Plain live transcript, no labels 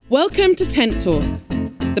Welcome to Tent Talk,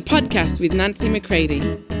 the podcast with Nancy McCready,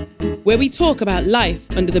 where we talk about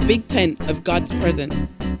life under the big tent of God's presence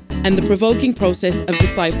and the provoking process of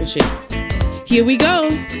discipleship. Here we go.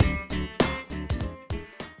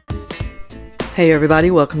 Hey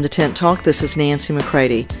everybody, welcome to Tent Talk. This is Nancy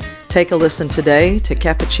McCready. Take a listen today to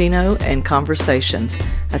Cappuccino and Conversations.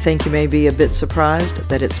 I think you may be a bit surprised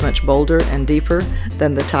that it's much bolder and deeper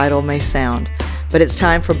than the title may sound. But it's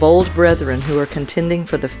time for bold brethren who are contending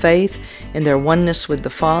for the faith in their oneness with the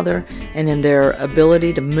Father and in their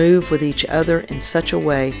ability to move with each other in such a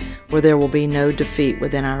way where there will be no defeat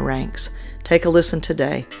within our ranks. Take a listen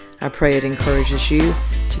today. I pray it encourages you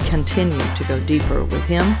to continue to go deeper with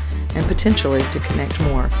Him and potentially to connect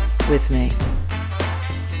more with me.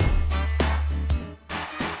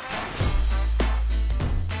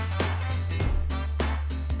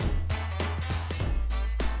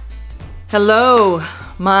 Hello,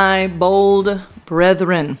 my bold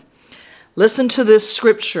brethren. Listen to this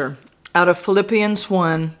scripture out of Philippians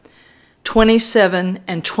 1, 27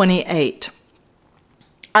 and 28.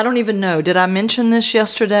 I don't even know, did I mention this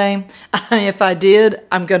yesterday? If I did,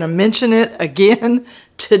 I'm going to mention it again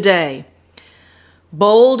today.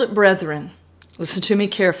 Bold brethren, listen to me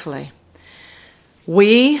carefully.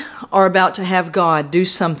 We are about to have God do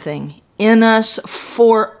something in us,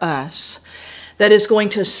 for us, that is going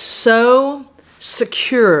to so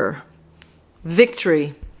secure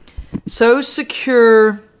victory, so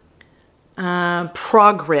secure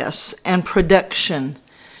progress and production,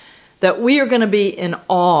 that we are going to be in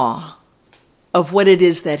awe of what it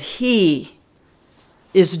is that He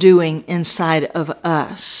is doing inside of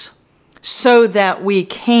us, so that we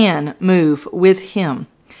can move with Him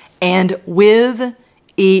and with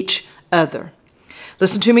each other.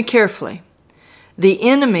 Listen to me carefully. The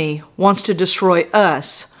enemy wants to destroy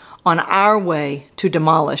us on our way to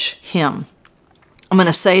demolish Him. I'm going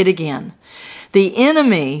to say it again. The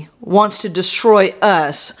enemy wants to destroy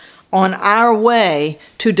us on our way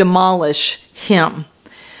to demolish Him.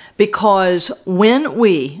 Because when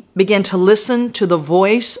we begin to listen to the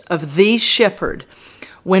voice of the shepherd,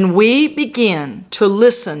 when we begin to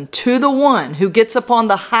listen to the one who gets upon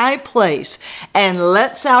the high place and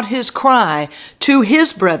lets out his cry to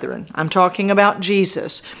his brethren, I'm talking about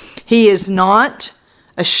Jesus. He is not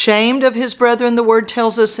ashamed of his brethren, the word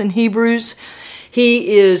tells us in Hebrews.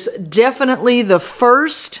 He is definitely the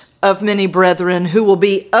first of many brethren who will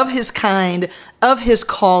be of his kind, of his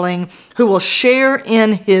calling, who will share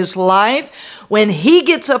in his life. When he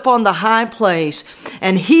gets up on the high place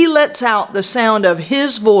and he lets out the sound of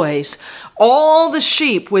his voice, all the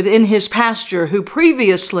sheep within his pasture who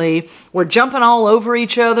previously were jumping all over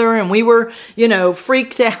each other and we were,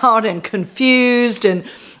 freaked out and confused and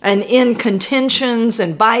in contentions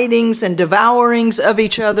and bitings and devourings of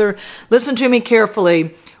each other. Listen to me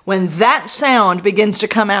carefully. When that sound begins to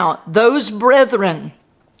come out, those brethren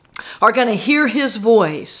are going to hear his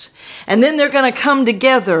voice, and then they're going to come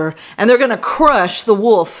together and they're going to crush the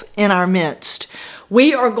wolf in our midst.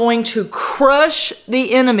 We are going to crush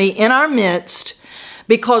the enemy in our midst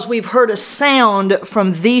because we've heard a sound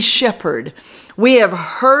from the shepherd. We have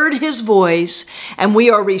heard his voice and we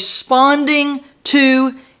are responding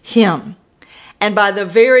to him. And by the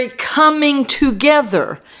very coming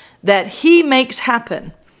together that he makes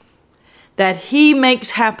happen, that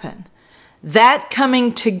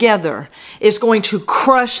coming together is going to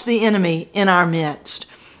crush the enemy in our midst.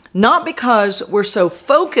 Not because we're so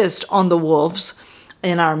focused on the wolves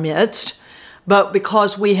in our midst, but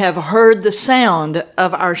because we have heard the sound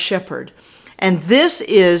of our shepherd. And this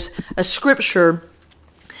is a scripture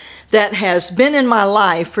that has been in my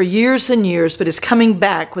life for years and years, but is coming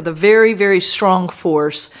back with a very, very strong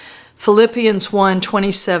force. Philippians 1,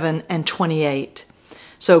 27 and 28.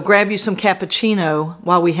 So grab you some cappuccino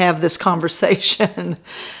while we have this conversation.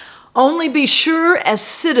 Only be sure as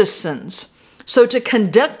citizens, so to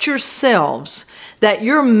conduct yourselves, that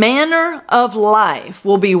your manner of life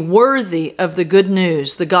will be worthy of the good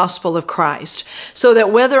news, the gospel of Christ, so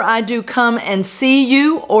that whether I do come and see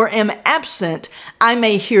you or am absent, I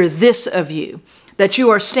may hear this of you, that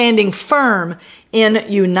you are standing firm in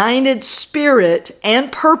united spirit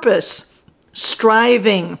and purpose,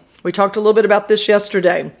 striving. We talked a little bit about this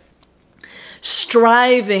yesterday.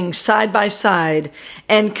 Striving side by side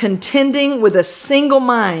and contending with a single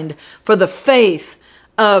mind for the faith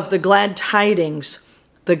of the glad tidings,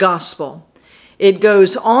 the gospel. It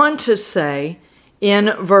goes on to say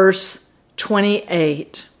in verse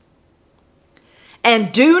 28,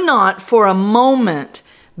 and do not for a moment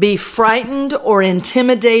be frightened or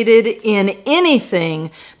intimidated in anything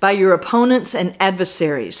by your opponents and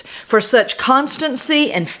adversaries. For such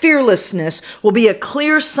constancy and fearlessness will be a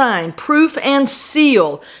clear sign, proof, and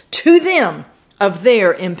seal to them of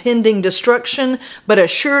their impending destruction, but a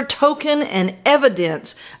sure token and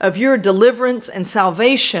evidence of your deliverance and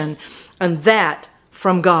salvation, and that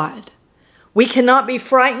from God. We cannot be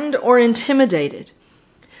frightened or intimidated,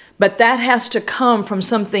 but that has to come from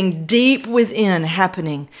something deep within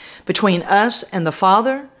happening between us and the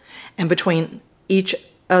Father and between each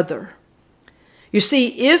other. You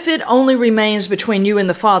see, if it only remains between you and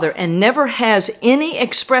the Father and never has any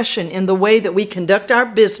expression in the way that we conduct our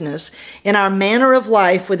business, in our manner of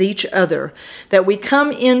life with each other, that we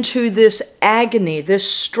come into this agony,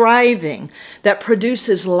 this striving that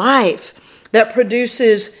produces life, that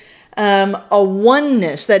produces a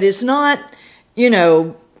oneness that is not,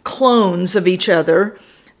 clones of each other,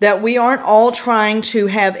 that we aren't all trying to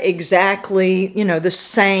have exactly, the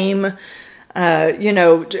same.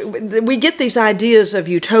 We get these ideas of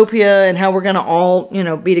utopia and how we're going to all,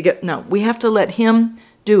 be together. No, we have to let Him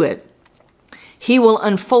do it. He will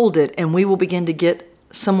unfold it, and we will begin to get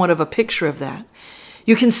somewhat of a picture of that.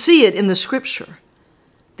 You can see it in the Scripture.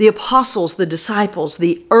 The apostles, the disciples,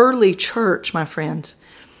 the early church, my friends,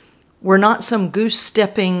 were not some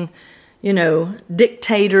goose-stepping,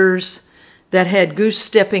 dictators that had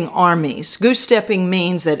goose-stepping armies. Goose-stepping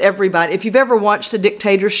means that everybody, if you've ever watched a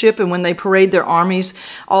dictatorship and when they parade their armies,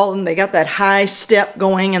 they got that high step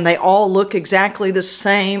going and they all look exactly the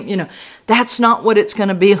same, that's not what it's going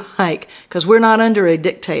to be like, because we're not under a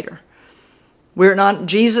dictator.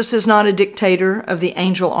 Jesus is not a dictator of the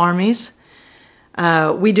angel armies.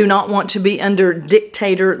 We do not want to be under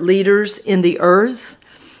dictator leaders in the earth.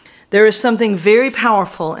 There is something very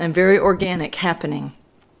powerful and very organic happening.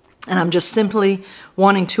 And I'm just simply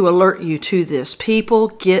wanting to alert you to this. People,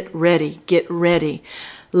 get ready, get ready.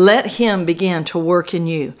 Let Him begin to work in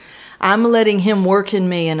you. I'm letting Him work in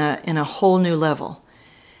me in a whole new level.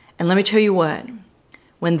 And let me tell you what,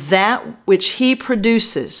 when that which He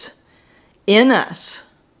produces in us,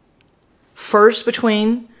 first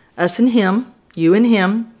between us and Him, you and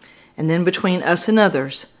Him, and then between us and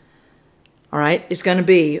others, all right, is going to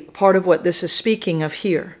be part of what this is speaking of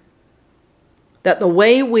here. That the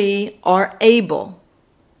way we are able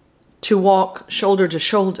to walk shoulder to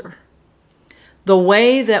shoulder, the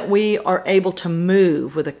way that we are able to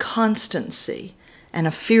move with a constancy and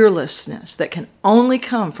a fearlessness that can only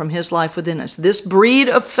come from His life within us, this breed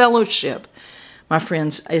of fellowship, my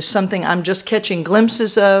friends, is something I'm just catching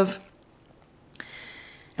glimpses of,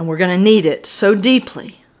 and we're going to need it so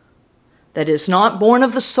deeply that is not born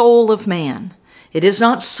of the soul of man. It is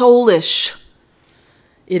not soulish.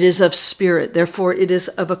 It is of spirit. Therefore, it is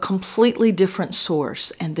of a completely different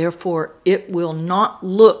source. And therefore, it will not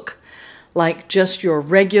look like just your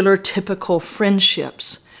regular, typical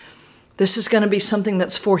friendships. This is going to be something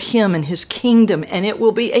that's for Him and His kingdom. And it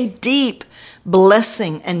will be a deep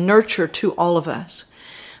blessing and nurture to all of us.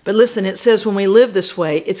 But listen, it says when we live this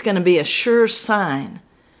way, it's going to be a sure sign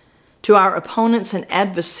to our opponents and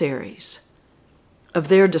adversaries of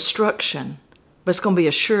their destruction. But it's going to be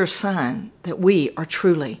a sure sign that we are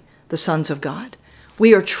truly the sons of God.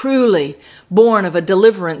 We are truly born of a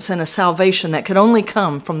deliverance and a salvation that could only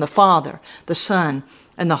come from the Father, the Son,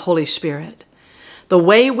 and the Holy Spirit. The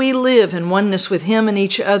way we live in oneness with Him and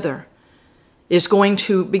each other is going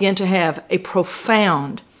to begin to have a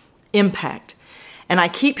profound impact. And I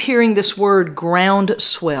keep hearing this word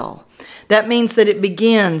groundswell. That means that it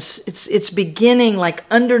begins, it's beginning like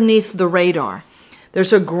underneath the radar.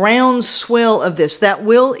 There's a groundswell of this that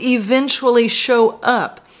will eventually show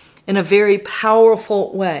up in a very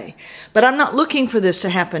powerful way. But I'm not looking for this to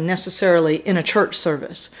happen necessarily in a church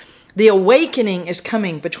service. The awakening is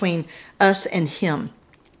coming between us and Him.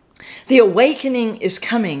 The awakening is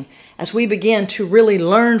coming as we begin to really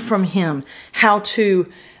learn from Him how to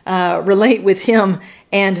relate with Him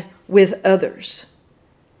and with others.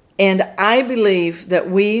 And I believe that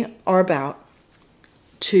we are about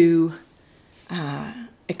to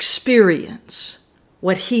experience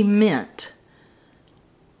what He meant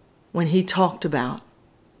when He talked about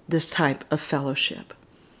this type of fellowship.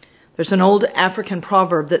 There's an old African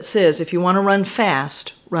proverb that says, if you want to run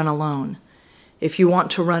fast, run alone. If you want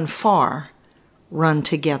to run far, run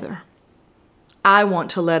together. I want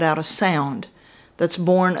to let out a sound that's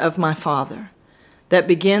born of my Father, that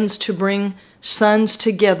begins to bring sons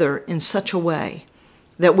together in such a way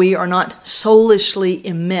that we are not soulishly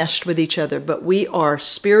enmeshed with each other, but we are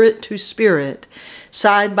spirit to spirit,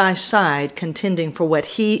 side by side, contending for what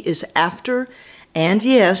He is after. And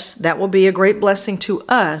yes, that will be a great blessing to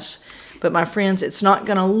us, But my friends, it's not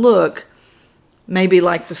going to look maybe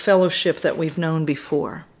like the fellowship that we've known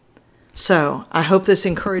before. So I hope this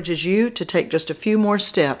encourages you to take just a few more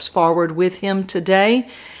steps forward with him today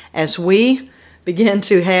as we begin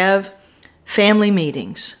to have family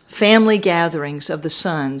meetings, family gatherings of the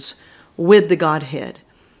sons with the Godhead.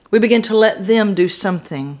 We begin to let them do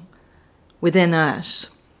something within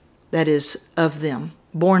us that is of them,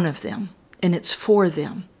 born of them, and it's for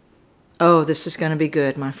them. Oh, this is going to be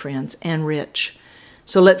good, my friends, and rich.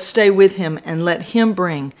 So let's stay with him and let him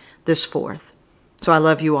bring this forth. So I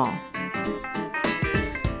love you all.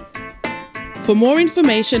 For more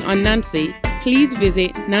information on Nancy, please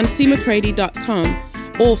visit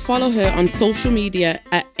nancymccready.com or follow her on social media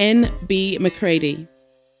at NB McCready.